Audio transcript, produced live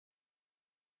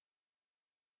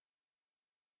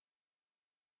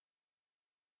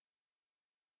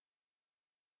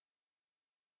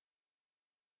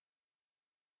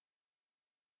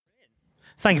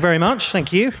Thank you very much.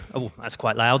 Thank you. Oh, that's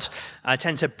quite loud. I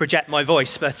tend to project my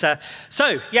voice. But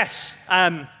yes,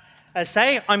 as I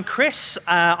say, I'm Chris.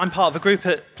 I'm part of a group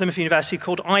at Plymouth University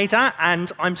called IDA,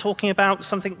 and I'm talking about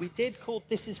something we did called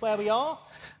This Is Where We Are.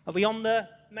 Are we on the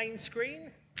main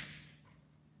screen?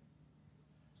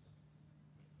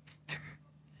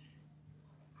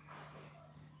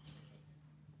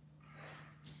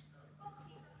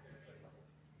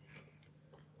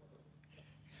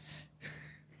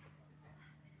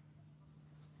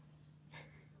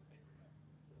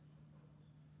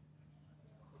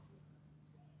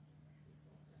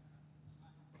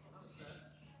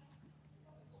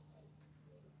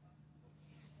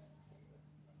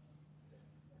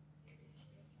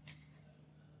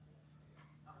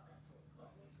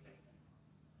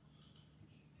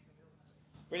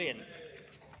 Brilliant.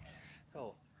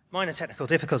 Cool. Minor technical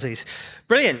difficulties.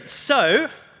 Brilliant. So,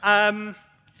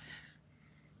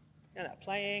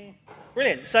 playing.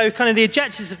 Brilliant. So, kind of the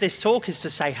objectives of this talk is to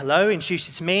say hello, introduce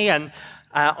you to me, and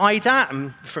IDA.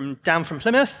 I'm down from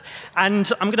Plymouth, and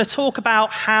I'm going to talk about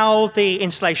how the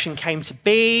installation came to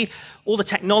be, all the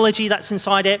technology that's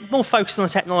inside it, more focused on the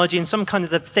technology and some kind of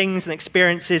the things and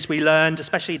experiences we learned,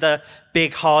 especially the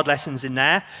big hard lessons in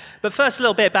there. But first, a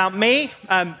little bit about me.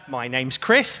 My name's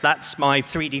Chris. That's my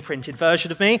 3D printed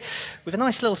version of me with a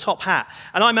nice little top hat.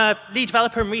 And I'm a lead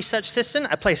developer and research assistant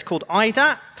at a place called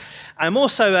IDA. I'm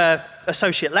also an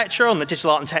associate lecturer on the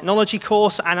digital art and technology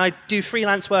course, and I do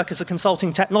freelance work as a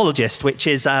consulting technologist, which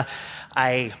is a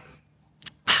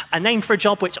name for a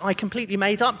job which I completely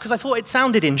made up because I thought it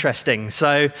sounded interesting.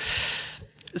 So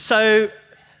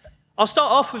I'll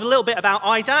start off with a little bit about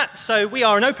IDA. So we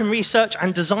are an open research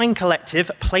and design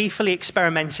collective playfully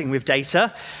experimenting with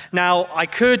data. Now, I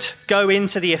could go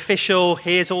into the official,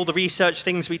 here's all the research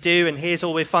things we do, and here's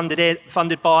all we're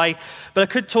funded by, but I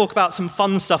could talk about some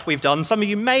fun stuff we've done. Some of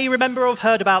you may remember or have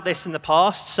heard about this in the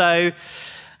past. So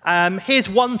here's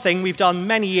one thing we've done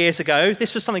many years ago.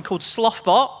 This was something called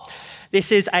Slothbot.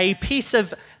 This is a piece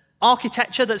of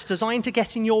architecture that's designed to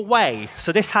get in your way.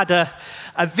 So this had a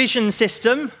vision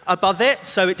system above it,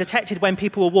 so it detected when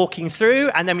people were walking through,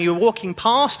 and then when you were walking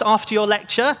past after your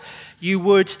lecture, you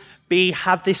would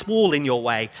have this wall in your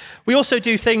way. We also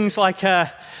do things like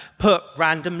put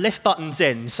random lift buttons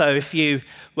in. So if you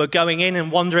were going in and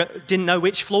didn't know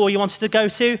which floor you wanted to go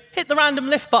to, hit the random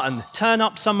lift button, turn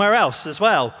up somewhere else as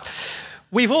well.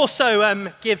 We've also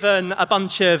given a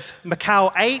bunch of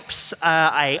Macau apes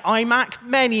a iMac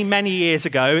many, many years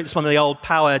ago. It's one of the old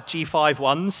Power G5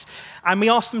 ones. And we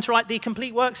asked them to write the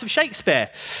complete works of Shakespeare.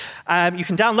 You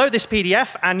can download this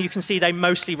PDF, and you can see they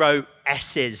mostly wrote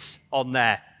S's on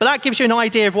there. But that gives you an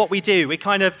idea of what we do.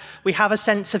 We have a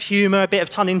sense of humor, a bit of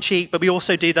tongue-in-cheek, but we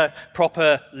also do the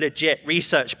proper, legit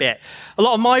research bit. A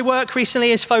lot of my work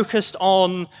recently is focused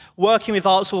on working with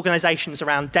arts organizations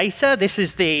around data. This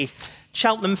is the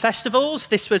Cheltenham Festivals.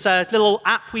 This was a little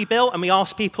app we built, and we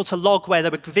asked people to log where they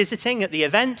were visiting at the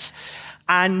event.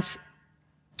 And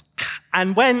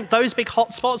when those big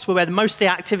hotspots were where most of the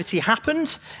activity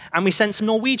happened, and we sent some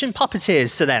Norwegian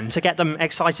puppeteers to them to get them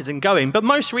excited and going. But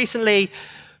most recently,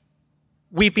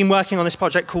 we've been working on this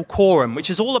project called Quorum, which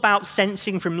is all about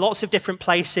sensing from lots of different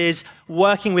places,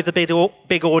 working with a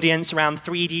big audience around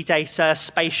 3D data,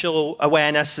 spatial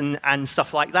awareness, and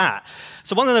stuff like that.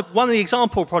 So one of the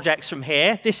example projects from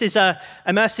here, this is a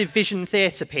immersive vision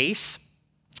theatre piece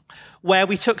where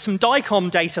we took some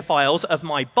DICOM data files of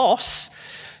my boss,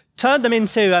 turned them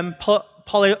into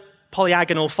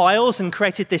polygonal files, and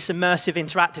created this immersive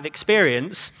interactive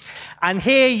experience. And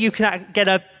here you can get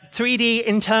a 3D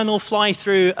internal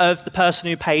fly-through of the person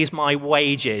who pays my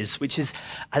wages, which is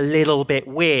a little bit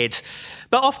weird.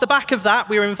 But off the back of that,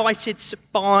 we were invited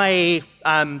by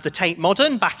the Tate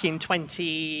Modern back in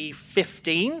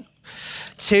 2015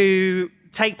 to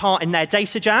take part in their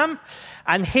data jam.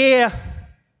 And here,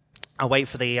 I'll wait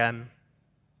for the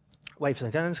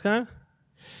guns to go.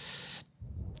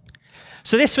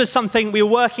 So this was something we were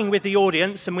working with the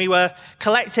audience, and we were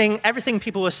collecting everything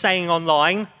people were saying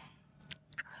online,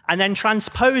 and then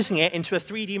transposing it into a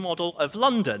 3D model of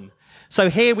London. So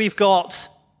here we've got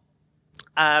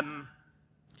a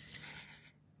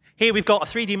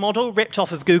 3D model ripped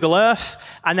off of Google Earth,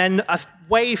 and then a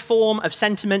waveform of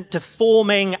sentiment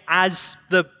deforming as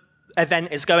the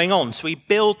event is going on. So we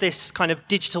build this kind of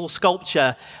digital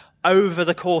sculpture over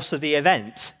the course of the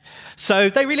event. So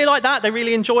they really liked that, they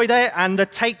really enjoyed it, and the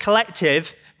Tate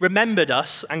Collective remembered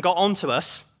us and got onto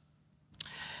us.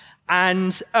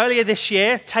 And earlier this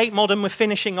year, Tate Modern were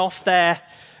finishing off their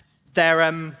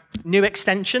new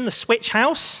extension, the Switch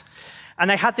House. And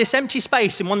they had this empty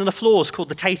space in one of the floors called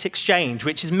the Tate Exchange,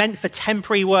 which is meant for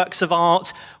temporary works of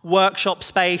art, workshop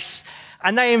space.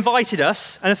 And they invited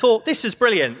us, and I thought, this is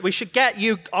brilliant. We should get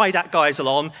you IDAT guys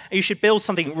along, and you should build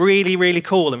something really, really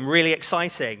cool and really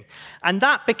exciting. And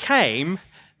that became,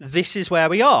 this is where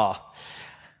we are.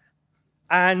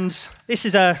 And this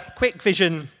is a quick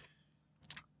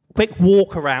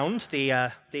walk around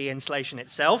the installation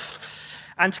itself.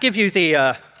 And to give you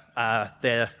the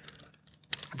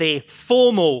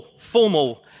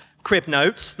formal crib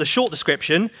notes, the short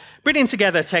description, bringing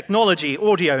together technology,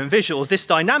 audio, and visuals, this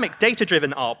dynamic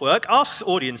data-driven artwork asks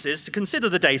audiences to consider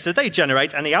the data they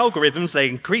generate and the algorithms they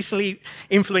increasingly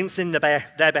influence in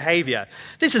their behavior.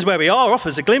 This is where we are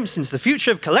offers a glimpse into the future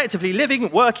of collectively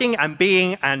living, working, and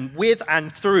being, and with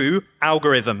and through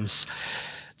algorithms.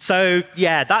 So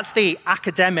yeah, that's the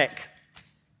academic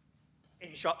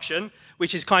instruction,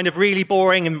 which is kind of really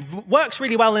boring and works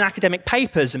really well in academic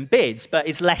papers and bids, but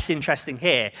is less interesting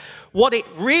here. What it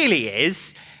really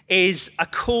is a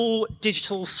cool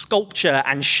digital sculpture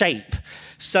and shape.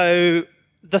 So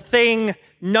the thing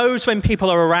knows when people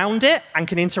are around it and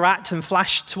can interact and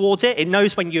flash towards it. It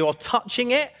knows when you're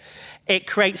touching it. It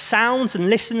creates sounds and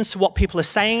listens to what people are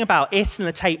saying about it and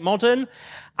the Tate Modern,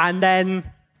 and then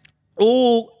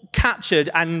all captured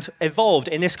and evolved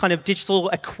in this kind of digital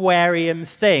aquarium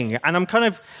thing. And I'm kind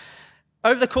of,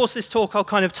 over the course of this talk, I'll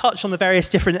kind of touch on the various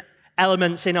different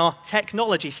elements in our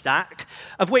technology stack,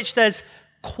 of which there's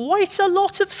quite a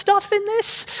lot of stuff in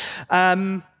this.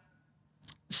 And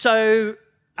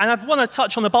I want to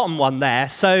touch on the bottom one there.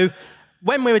 So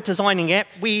when we were designing it,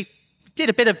 we did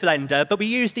a bit of Blender, but we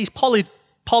used these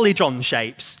polygon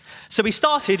shapes. So we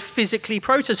started physically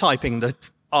prototyping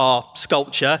our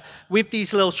sculpture with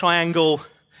these little triangle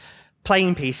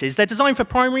plane pieces. They're designed for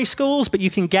primary schools, but you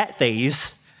can get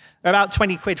these. They're about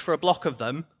 20 quid for a block of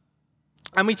them.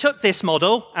 And we took this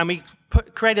model and we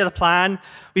created a plan.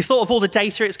 We thought of all the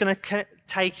data it's going to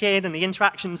take in and the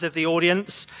interactions of the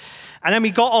audience. And then we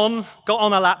got on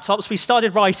our laptops, we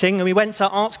started writing, and we went to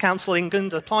Arts Council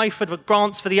England to apply for the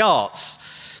grants for the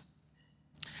arts.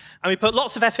 And we put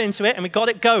lots of effort into it, and we got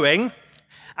it going.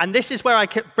 And this is where I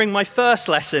could bring my first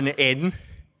lesson in.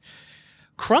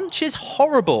 Crunch is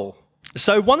horrible.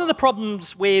 So one of the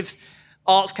problems with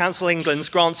Arts Council England's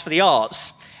grants for the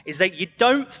arts is that you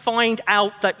don't find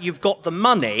out that you've got the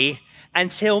money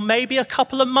until maybe a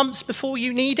couple of months before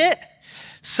you need it.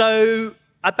 So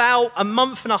about a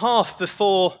month and a half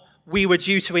before we were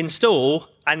due to install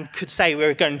and could say we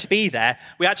were going to be there,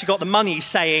 we actually got the money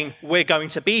saying we're going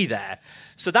to be there.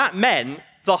 So that meant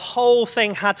the whole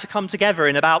thing had to come together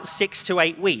in about 6 to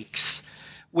 8 weeks,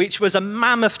 which was a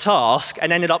mammoth task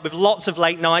and ended up with lots of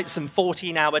late nights and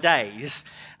 14-hour days.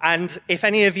 And if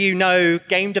any of you know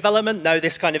game development, know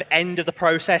this kind of end of the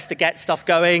process to get stuff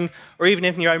going, or even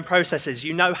in your own processes,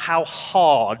 you know how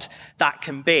hard that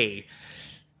can be.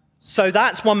 So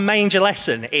that's one major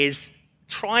lesson, is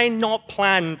try and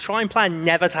plan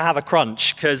never to have a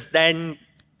crunch, because then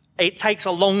it takes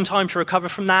a long time to recover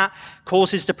from that,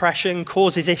 causes depression,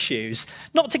 causes issues.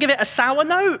 Not to give it a sour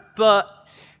note, but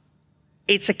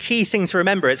it's a key thing to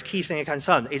remember. It's a key thing to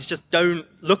concern. It's just don't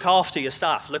look after your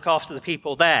staff, look after the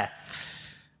people there.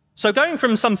 So going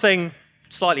from something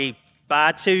slightly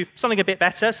bad to something a bit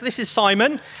better. So this is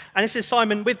Simon, and this is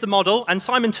Simon with the model, and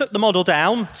Simon took the model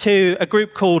down to a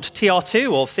group called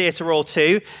TR2, or Theatre Royal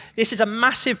 2. This is a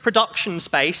massive production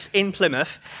space in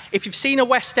Plymouth. If you've seen a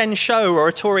West End show or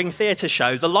a touring theatre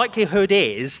show, the likelihood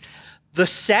is the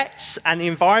sets and the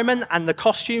environment and the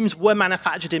costumes were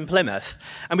manufactured in Plymouth.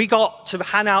 And we got to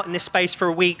hang out in this space for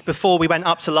a week before we went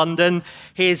up to London.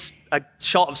 Here's a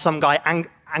shot of some guy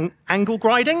angle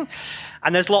grinding,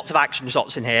 and there's lots of action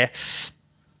shots in here.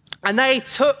 And they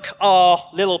took our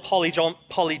little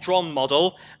polydron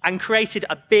model and created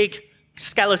a big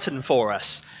skeleton for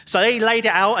us. So they laid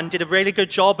it out and did a really good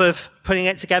job of putting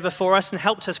it together for us and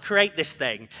helped us create this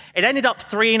thing. It ended up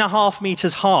 3.5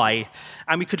 meters high,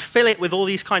 and we could fill it with all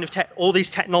these kind of all these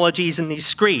technologies and these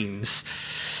screens.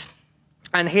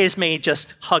 And here's me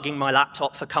just hugging my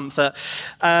laptop for comfort.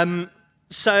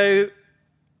 So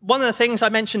one of the things I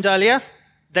mentioned earlier,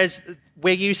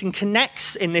 we're using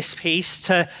connects in this piece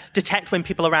to detect when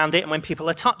people are around it and when people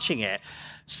are touching it.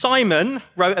 Simon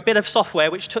wrote a bit of software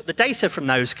which took the data from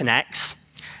those connects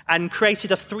and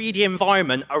created a 3D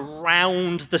environment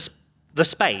around the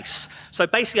space. So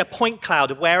basically a point cloud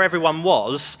of where everyone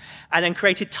was, and then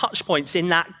created touch points in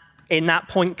that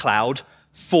point cloud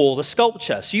for the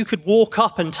sculpture. So you could walk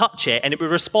up and touch it, and it would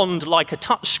respond like a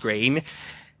touch screen.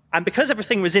 And because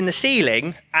everything was in the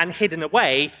ceiling and hidden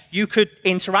away, you could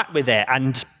interact with it,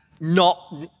 and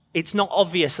it's not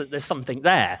obvious that there's something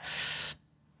there.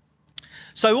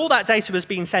 So all that data was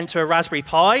being sent to a Raspberry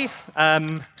Pi.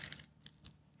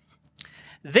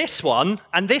 This one,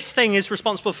 and this thing is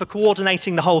responsible for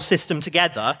coordinating the whole system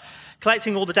together,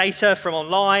 collecting all the data from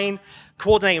online,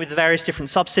 coordinating with the various different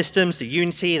subsystems, the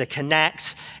Unity, the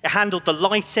Connect. It handled the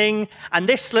lighting, and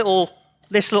this little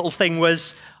thing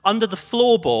was under the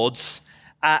floorboards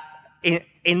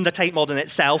in the Tate Modern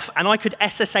itself, and I could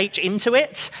SSH into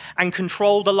it and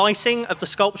control the lighting of the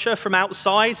sculpture from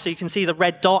outside. So you can see the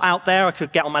red dot out there. I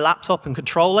could get on my laptop and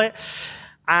control it.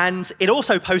 And it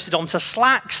also posted onto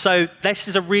Slack, so this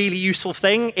is a really useful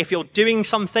thing. If you're doing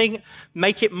something,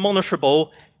 make it monitorable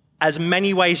as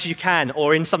many ways as you can,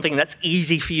 or in something that's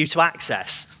easy for you to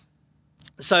access.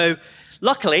 So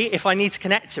luckily, if I need to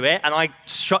connect to it, and I'm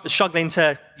struggling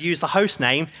to use the host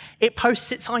name, it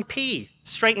posts its IP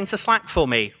straight into Slack for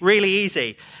me, really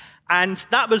easy. And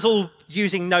that was all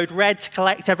using Node-RED to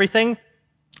collect everything.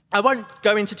 I won't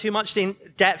go into too much in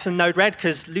depth in Node-RED,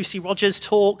 because Lucy Rogers'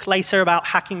 talk later about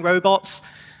hacking robots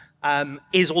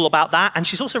is all about that. And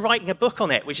she's also writing a book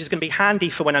on it, which is going to be handy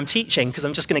for when I'm teaching, because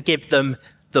I'm just going to give them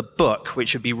the book,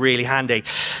 which would be really handy.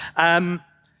 And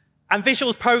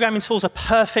visual programming tools are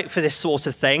perfect for this sort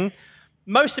of thing,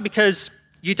 mostly because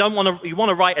you want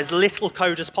to write as little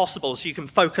code as possible so you can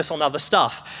focus on other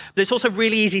stuff. But it's also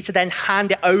really easy to then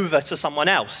hand it over to someone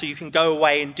else so you can go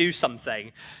away and do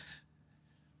something.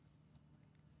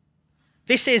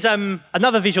 This is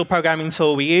another visual programming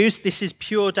tool we use. This is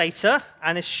Pure Data,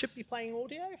 and it should be playing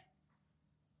audio.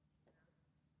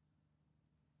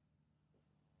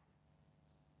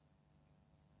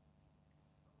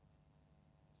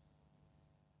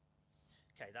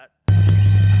 Okay, that.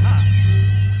 Aha.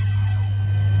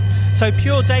 So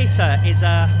Pure Data is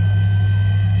I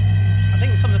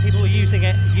think some of the people were using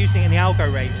it in the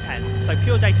Algo Rave 10. So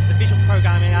Pure Data is a visual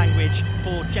programming language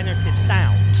for generative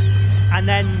sound, and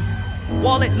then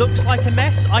while it looks like a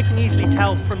mess, I can easily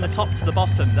tell from the top to the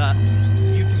bottom that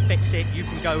you can fix it, you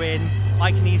can go in,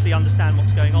 I can easily understand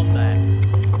what's going on there.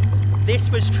 This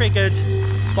was triggered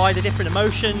by the different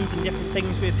emotions and different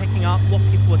things we were picking up, what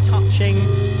people were touching,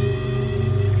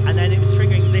 and then it was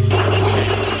triggering this sound.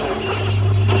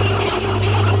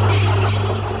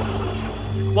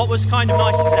 What was kind of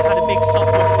nice is it had a big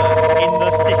subwoofer in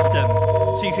the system,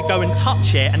 so you could go and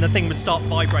touch it and the thing would start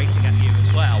vibrating at you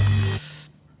as well.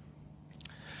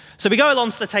 So we go along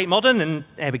to the Tate Modern, and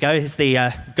there we go. Here's the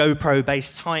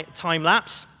GoPro-based time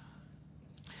lapse.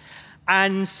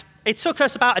 And it took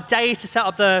us about a day to set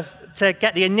up to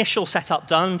get the initial setup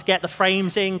done, to get the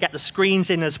frames in, get the screens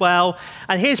in as well.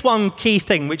 And here's one key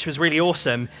thing which was really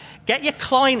awesome: get your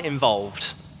client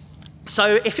involved.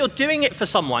 So if you're doing it for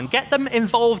someone, get them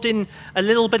involved in a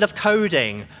little bit of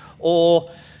coding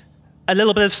or a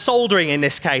little bit of soldering in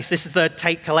this case. This is the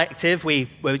Tate Collective.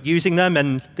 We were using them,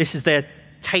 and this is their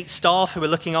Tate staff who are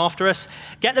looking after us.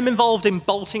 Get them involved in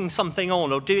bolting something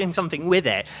on or doing something with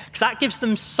it, because that gives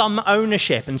them some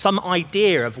ownership and some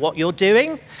idea of what you're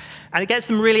doing. And it gets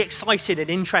them really excited and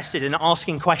interested in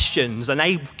asking questions, and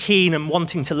they keen and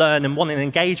wanting to learn and wanting to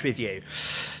engage with you.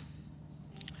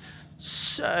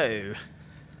 So,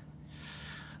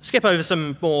 skip over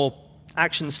some more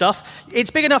action stuff. It's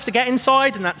big enough to get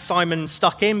inside, and that's Simon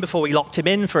stuck in before we locked him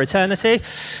in for eternity.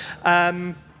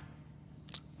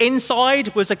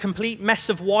 Inside was a complete mess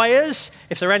of wires.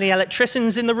 If there are any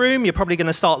electricians in the room, you're probably going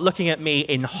to start looking at me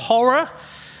in horror.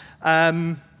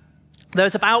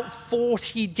 There's about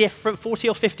 40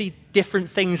 or 50 different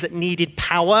things that needed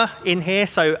power in here,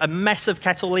 so a mess of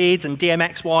kettle leads and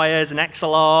DMX wires and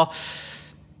XLR.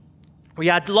 We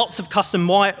had lots of custom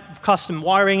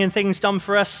wiring and things done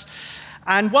for us.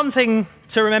 And one thing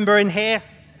to remember in here,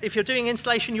 if you're doing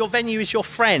installation, your venue is your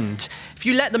friend. If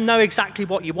you let them know exactly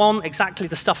what you want, exactly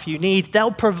the stuff you need, they'll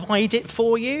provide it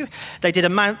for you. They did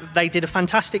a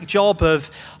fantastic job of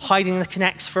hiding the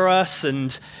connects for us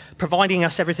and providing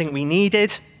us everything we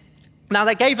needed. Now,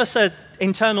 they gave us an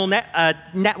internal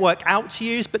network out to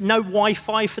use, but no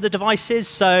Wi-Fi for the devices.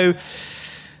 So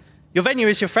your venue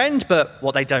is your friend, but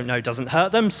what they don't know doesn't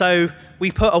hurt them. So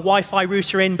we put a Wi-Fi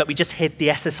router in, but we just hid the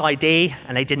SSID,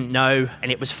 and they didn't know,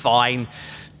 and it was fine.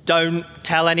 Don't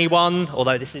tell anyone,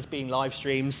 although this is being live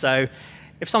streamed, so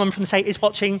if someone from the Tate is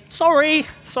watching, sorry,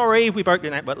 we broke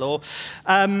the network law.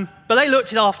 But they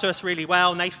looked after us really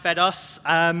well, and they fed us.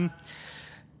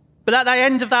 But at the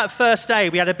end of that first day,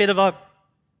 we had a bit of a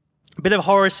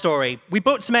horror story. We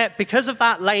booked some because of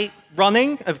that late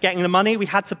running of getting the money, we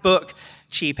had to book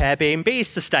cheap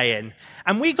Airbnbs to stay in.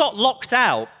 And we got locked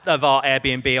out of our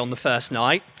Airbnb on the first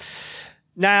night.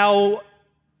 Now,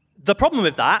 the problem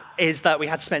with that is that we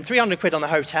had spent 300 quid on the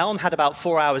hotel and had about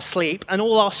 4 hours sleep, and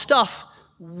all our stuff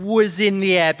was in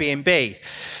the Airbnb.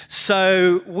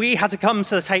 So we had to come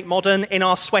to the Tate Modern in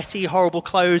our sweaty, horrible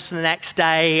clothes for the next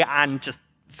day and just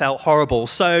felt horrible.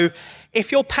 So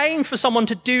if you're paying for someone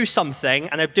to do something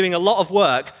and they're doing a lot of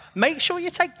work, make sure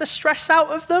you take the stress out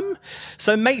of them.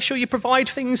 So make sure you provide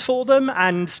things for them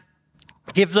and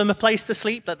give them a place to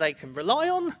sleep that they can rely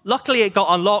on. Luckily, it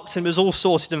got unlocked and was all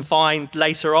sorted and fine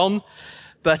later on.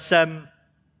 But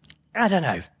I don't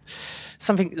know.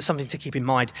 Something to keep in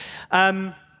mind.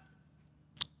 The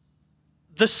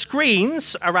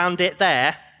screens around it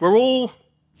there were all...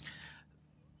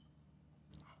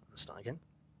 Let's start again.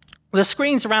 The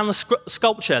screens around the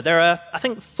sculpture, there are, I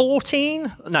think, 30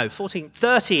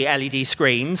 LED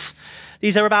screens.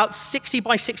 These are about 60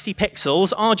 by 60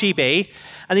 pixels, RGB,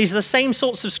 and these are the same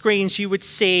sorts of screens you would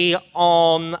see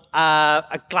on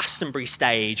a Glastonbury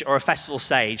stage or a festival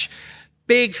stage.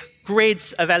 Big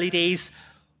grids of LEDs,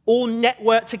 all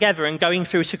networked together and going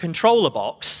through to a controller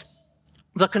box.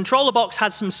 The controller box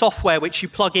has some software which you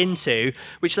plug into,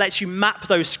 which lets you map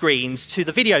those screens to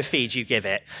the video feed you give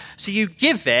it. So you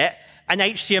give it an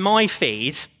HDMI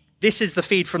feed. This is the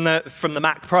feed from the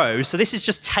Mac Pro. So this is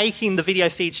just taking the video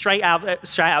feed straight out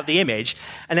of the image,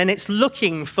 and then it's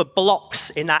looking for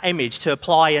blocks in that image to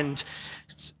apply and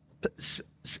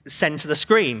send to the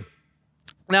screen.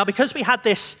 Now, because we had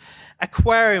this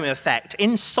aquarium effect,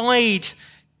 inside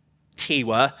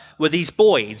TIWWA were these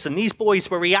boids, and these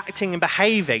boids were reacting and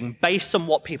behaving based on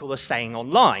what people were saying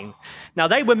online. Now,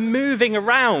 they were moving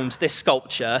around this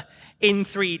sculpture in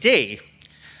 3D.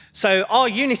 So our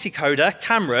Unity coder,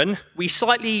 Cameron, we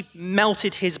slightly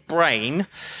melted his brain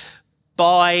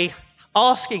by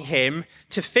asking him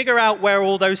to figure out where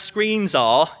all those screens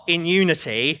are in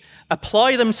Unity,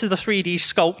 apply them to the 3D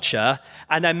sculpture,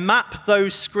 and then map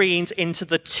those screens into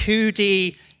the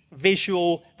 2D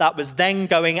visual that was then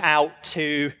going out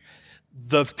to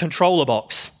the controller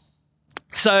box.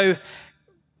 So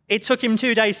it took him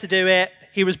 2 days to do it.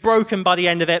 He was broken by the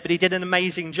end of it, but he did an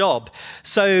amazing job.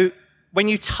 So when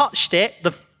you touched it,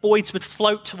 the voids would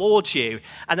float towards you,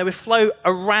 and they would float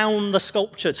around the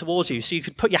sculpture towards you. So you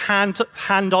could put your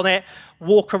hand on it,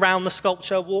 walk around the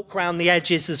sculpture, walk around the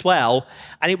edges as well,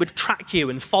 and it would track you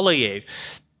and follow you.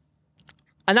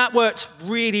 And that worked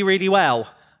really, really well.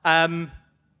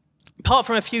 Apart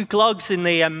from a few glugs in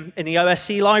the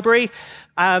OSC library,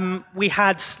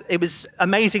 it was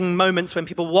amazing moments when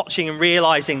people were watching and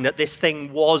realizing that this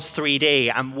thing was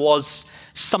 3D and was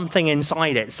something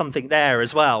inside it, something there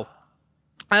as well.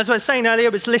 As I was saying earlier,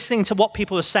 it was listening to what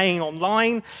people were saying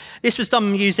online. This was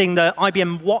done using the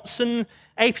IBM Watson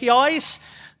APIs.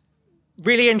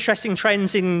 Really interesting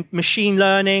trends in machine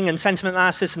learning and sentiment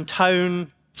analysis and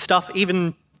tone stuff,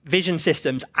 even vision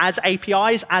systems as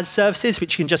APIs, as services,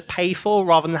 which you can just pay for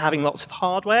rather than having lots of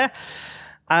hardware.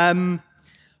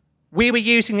 We were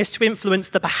using this to influence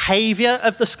the behavior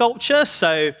of the sculpture.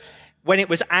 So when it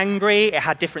was angry, it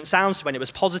had different sounds to when it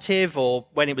was positive or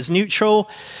when it was neutral.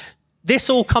 This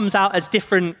all comes out as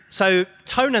different. So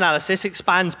tone analysis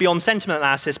expands beyond sentiment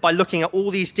analysis by looking at all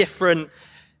these different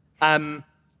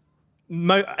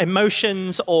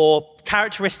emotions or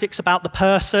characteristics about the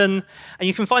person, and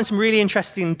you can find some really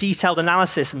interesting detailed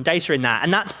analysis and data in that,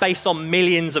 and that's based on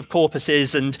millions of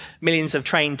corpuses and millions of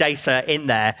trained data in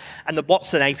there, and the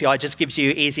Watson API just gives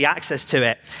you easy access to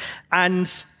it.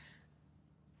 And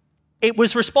it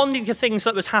was responding to things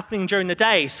that was happening during the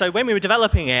day. So when we were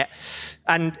developing it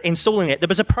and installing it, there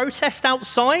was a protest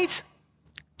outside,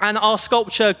 and our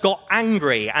sculpture got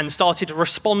angry and started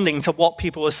responding to what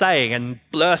people were saying and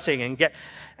blurting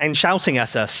and shouting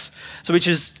at us, so which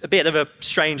is a bit of a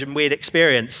strange and weird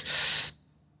experience.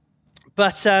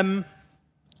 But so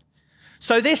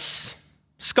this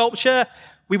sculpture,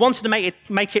 we wanted to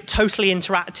make it totally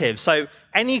interactive. So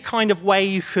any kind of way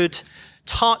you could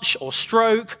touch or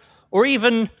stroke or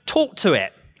even talk to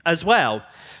it as well.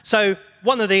 So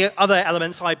one of the other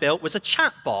elements I built was a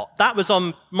chatbot. That was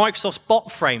on Microsoft's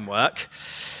bot framework.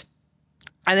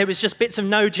 And it was just bits of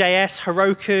Node.js,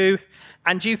 Heroku,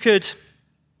 and you could,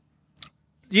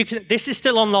 this is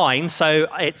still online, so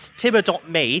it's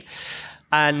TIWWA.me,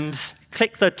 and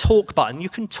click the talk button. You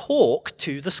can talk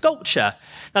to the sculpture.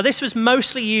 Now, this was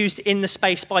mostly used in the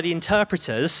space by the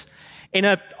interpreters. In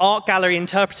an art gallery,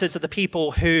 interpreters are the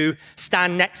people who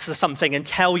stand next to something and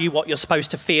tell you what you're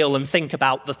supposed to feel and think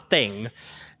about the thing.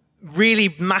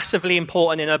 Really massively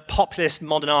important in a populist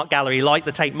modern art gallery like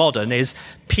the Tate Modern is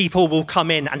people will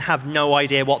come in and have no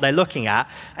idea what they're looking at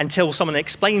until someone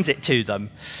explains it to them.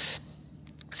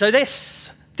 So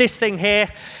this thing here,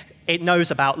 it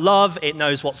knows about love, it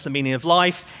knows what's the meaning of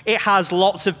life, it has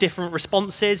lots of different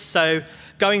responses. So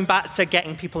going back to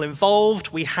getting people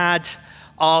involved, we had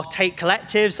our Tate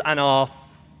collectives and our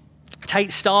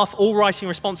Tate staff all writing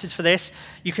responses for this.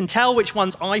 You can tell which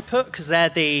ones I put because they're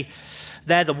the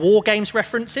war games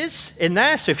references in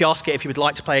there. So if you ask it if you would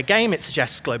like to play a game, it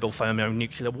suggests global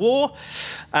thermonuclear war.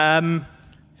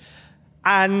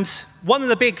 And one of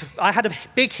the I had a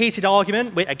big heated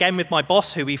argument, again with my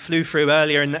boss, who we flew through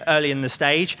early in the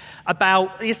stage,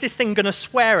 about, is this thing going to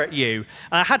swear at you?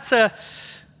 And I had to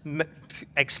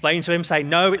explain to him, say,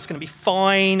 no, it's going to be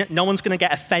fine. No one's going to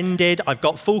get offended. I've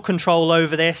got full control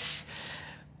over this.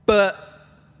 But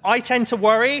I tend to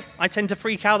worry. I tend to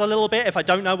freak out a little bit if I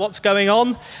don't know what's going on.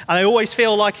 And I always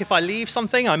feel like if I leave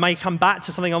something, I may come back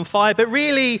to something on fire. But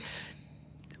really,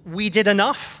 we did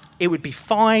enough. It would be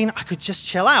fine. I could just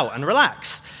chill out and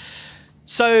relax.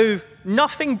 So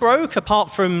nothing broke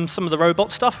apart from some of the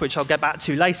robot stuff, which I'll get back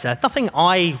to later. Nothing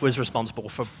I was responsible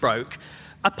for broke.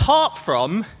 Apart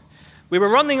from, we were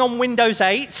running on Windows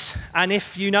 8, and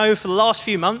if you know, for the last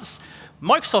few months,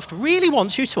 Microsoft really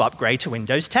wants you to upgrade to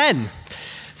Windows 10.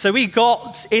 So we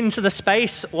got into the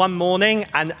space one morning,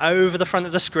 and over the front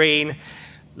of the screen,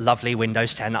 lovely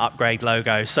Windows 10 upgrade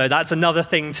logo. So that's another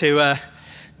thing to...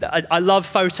 I love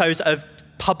photos of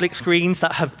public screens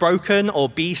that have broken or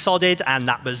be-sodded, and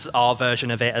that was our version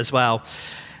of it as well.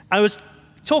 I was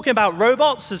talking about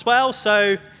robots as well,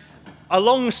 so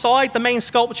alongside the main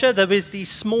sculpture, there was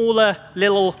these smaller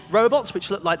little robots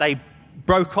which look like they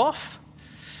broke off.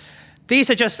 These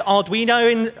are just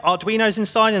Arduinos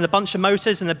inside and a bunch of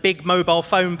motors and a big mobile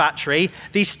phone battery.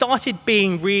 These started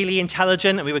being really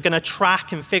intelligent, and we were going to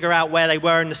track and figure out where they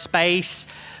were in the space.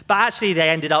 But actually, they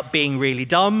ended up being really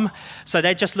dumb. So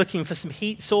they're just looking for some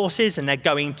heat sources, and they're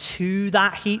going to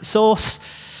that heat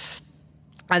source,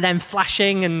 and then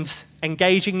flashing and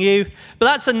engaging you. But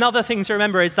that's another thing to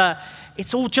remember, is that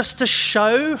it's all just a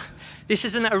show. This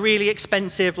isn't a really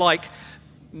expensive, like,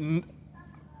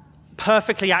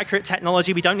 perfectly accurate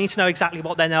technology. We don't need to know exactly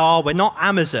what they are. We're not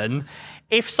Amazon.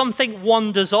 If something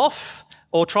wanders off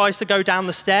or tries to go down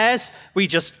the stairs, we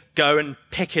just go and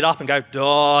pick it up and go,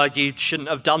 oh, you shouldn't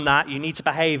have done that. You need to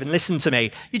behave and listen to me.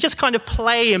 You just kind of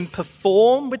play and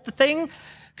perform with the thing,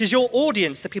 because your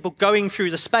audience, the people going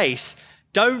through the space,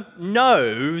 don't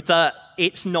know that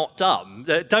it's not dumb.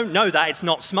 They don't know that it's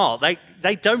not smart.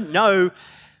 They don't know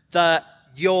that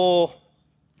you're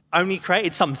only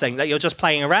created something that you're just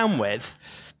playing around with.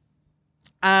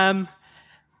 And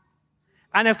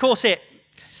of course,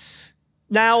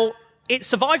 now, it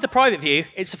survived the private view,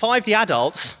 it survived the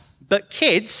adults, but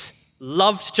kids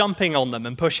loved jumping on them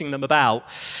and pushing them about.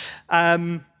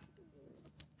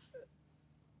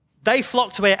 They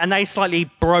flocked to it, and they slightly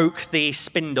broke the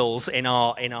spindles in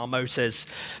our motors.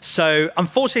 So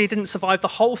unfortunately, it didn't survive the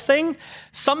whole thing.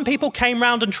 Some people came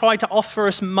round and tried to offer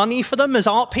us money for them as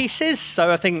art pieces.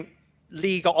 So I think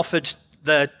Lee got offered,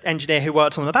 the engineer who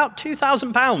worked on them, about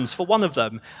 £2,000 for one of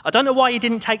them. I don't know why he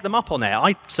didn't take them up on it.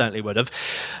 I certainly would have.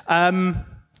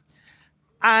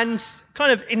 And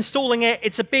kind of installing it,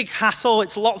 it's a big hassle.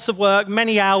 It's lots of work,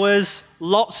 many hours,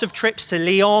 lots of trips to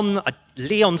Lyon.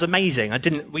 Lyon's amazing.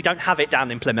 We don't have it down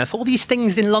in Plymouth. All these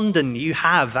things in London you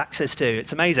have access to.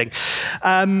 It's amazing.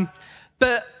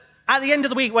 But at the end of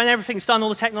the week, when everything's done, all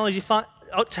the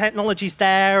technology's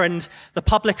there, and the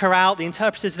public are out, the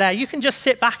interpreters are there, you can just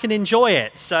sit back and enjoy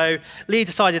it. So Lee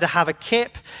decided to have a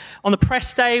kip. On the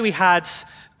press day, we had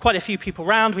quite a few people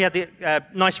around. We had the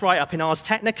nice write-up in Ars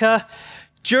Technica.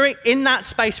 In that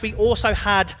space, we also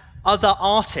had other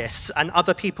artists and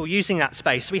other people using that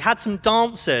space. We had some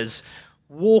dancers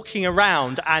walking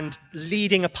around and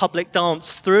leading a public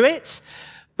dance through it,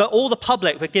 but all the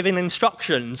public were giving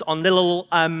instructions on little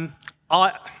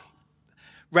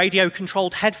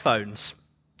radio-controlled headphones.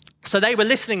 So they were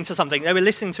listening to something. They were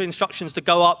listening to instructions to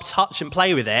go up, touch, and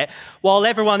play with it, while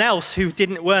everyone else who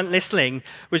weren't listening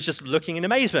was just looking in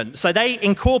amazement. So they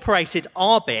incorporated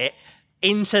our bit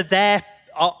into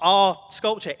our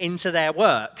sculpture into their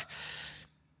work.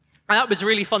 And that was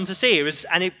really fun to see.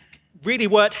 And it really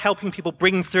worked helping people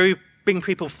bring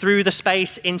people through the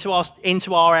space into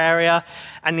our area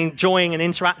and enjoying and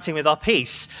interacting with our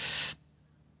piece.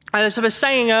 As I was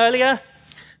saying earlier,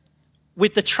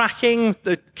 with the tracking,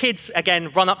 the kids,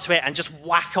 again, run up to it and just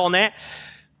whack on it.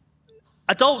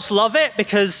 Adults love it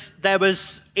because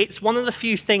it's one of the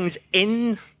few things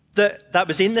that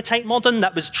was in the Tate Modern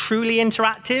that was truly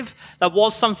interactive. That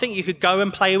was something you could go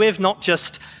and play with, not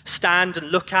just stand and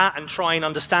look at and try and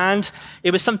understand.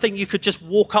 It was something you could just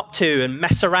walk up to and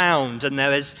mess around. And there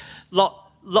was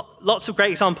lots of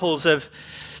great examples of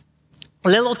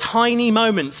little tiny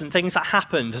moments and things that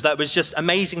happened that was just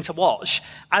amazing to watch.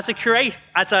 As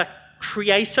a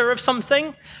creator of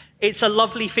something, it's a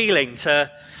lovely feeling to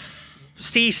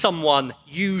see someone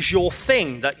use your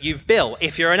thing that you've built.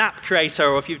 If you're an app creator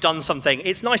or if you've done something,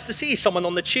 it's nice to see someone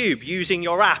on the tube using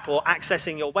your app or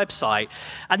accessing your website.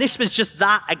 And this was just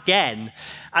that again.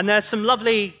 And there's some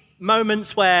lovely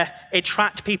moments where it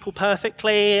tracked people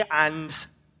perfectly, and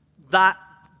that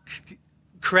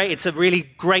created a really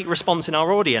great response in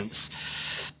our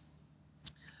audience.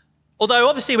 Although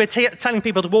obviously we're telling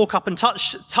people to walk up and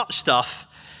touch stuff,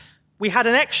 we had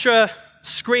an extra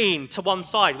screen to one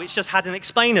side which just had an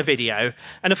explainer video.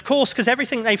 And of course, because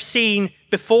everything they've seen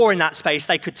before in that space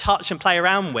they could touch and play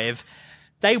around with,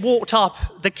 they walked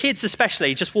up, the kids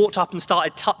especially, just walked up and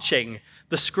started touching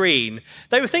the screen.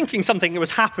 They were thinking something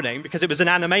was happening because it was an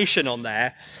animation on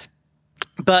there.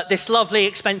 But this lovely,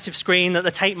 expensive screen that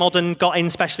the Tate Modern got in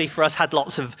specially for us had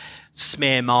lots of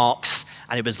smear marks,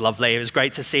 and it was lovely. It was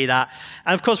great to see that.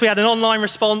 And of course, we had an online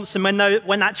response, and when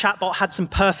that chatbot had some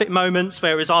perfect moments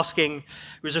where it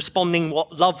was responding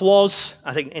what love was,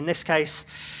 I think in this case,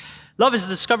 love is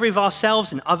the discovery of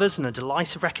ourselves and others and the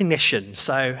delight of recognition.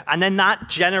 And then that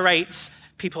generates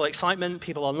people excitement,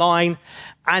 people online,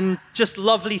 and just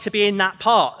lovely to be in that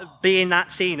part, be in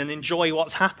that scene and enjoy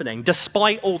what's happening,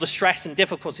 despite all the stress and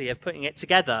difficulty of putting it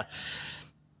together.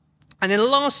 And into the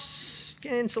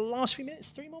last few minutes,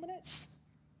 3 more minutes?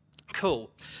 Cool.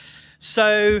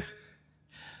 So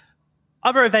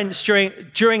other events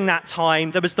during that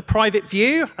time, there was the private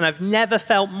view, and I've never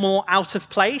felt more out of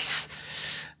place.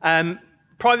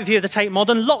 Private view of the Tate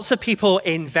Modern, lots of people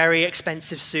in very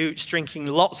expensive suits, drinking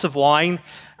lots of wine,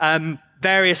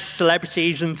 various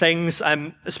celebrities and things,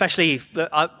 especially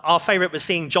our favorite was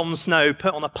seeing Jon Snow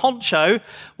put on a poncho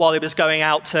while he was going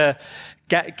out to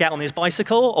get on his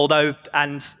bicycle,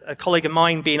 and a colleague of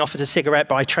mine being offered a cigarette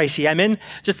by Tracy Emin.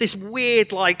 Just this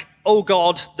weird, like, oh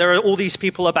God, there are all these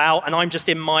people about, and I'm just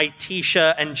in my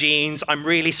t-shirt and jeans, I'm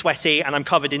really sweaty, and I'm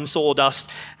covered in sawdust,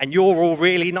 and you're all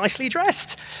really nicely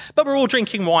dressed. But we're all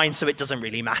drinking wine, so it doesn't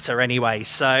really matter anyway.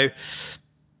 So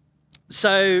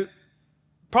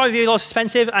private view was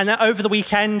expensive, and over the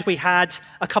weekend, we had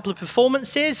a couple of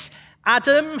performances.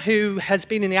 Adam, who has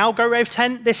been in the Algo Rave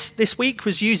tent this week,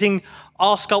 was using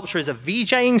our sculpture as a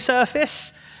VJing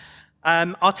surface.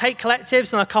 Our Tate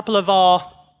collectives and a couple of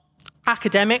our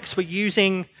academics were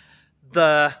using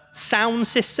the sound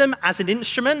system as an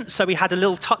instrument. So we had a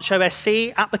little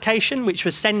TouchOSC application, which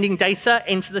was sending data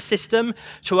into the system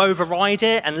to override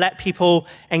it and let people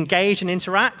engage and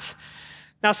interact.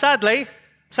 Now, sadly,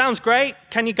 sounds great.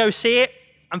 Can you go see it?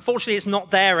 Unfortunately, it's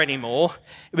not there anymore.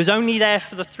 It was only there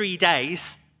for the 3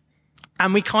 days.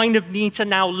 And we kind of need to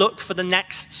now look for the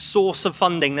next source of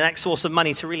funding, the next source of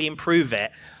money to really improve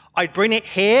it. I'd bring it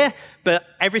here, but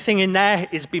everything in there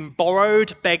has been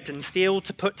borrowed, begged and stealed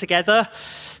to put together.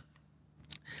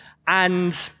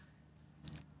 And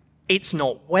it's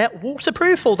not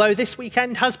waterproof, although this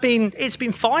weekend it's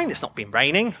been fine. It's not been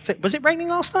raining. Was it raining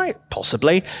last night?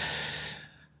 Possibly.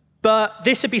 But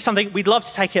this would be something we'd love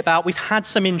to take it about. We've had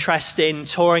some interest in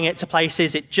touring it to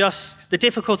places. The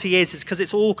difficulty is because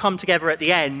it's all come together at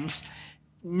the end.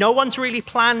 No one's really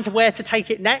planned where to take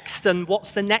it next and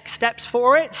what's the next steps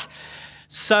for it.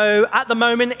 So at the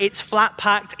moment, it's flat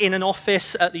packed in an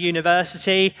office at the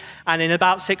university. And in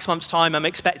about 6 months' time, I'm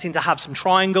expecting to have some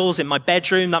triangles in my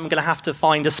bedroom that I'm going to have to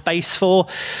find a space for.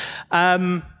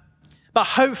 But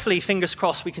hopefully, fingers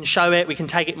crossed, we can show it, we can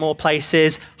take it more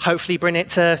places, hopefully bring it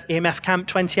to EMF Camp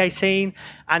 2018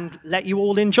 and let you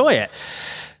all enjoy it.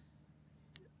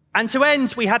 And to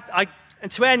end,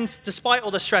 despite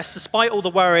all the stress, despite all the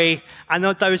worry and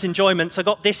those enjoyments, I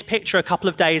got this picture a couple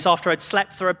of days after I'd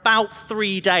slept for about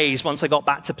 3 days once I got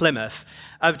back to Plymouth,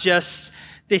 of just,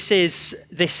 this is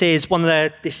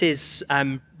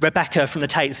Rebecca from the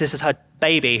Tates. This is her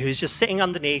baby who's just sitting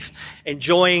underneath,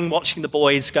 enjoying watching the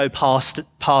boys go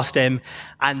past him,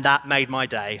 and that made my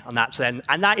day. And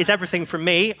that is everything from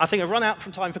me. I think I've run out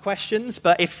from time for questions,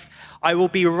 but if I will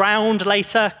be around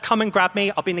later, come and grab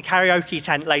me. I'll be in the karaoke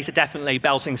tent later, definitely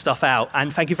belting stuff out.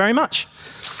 And thank you very much.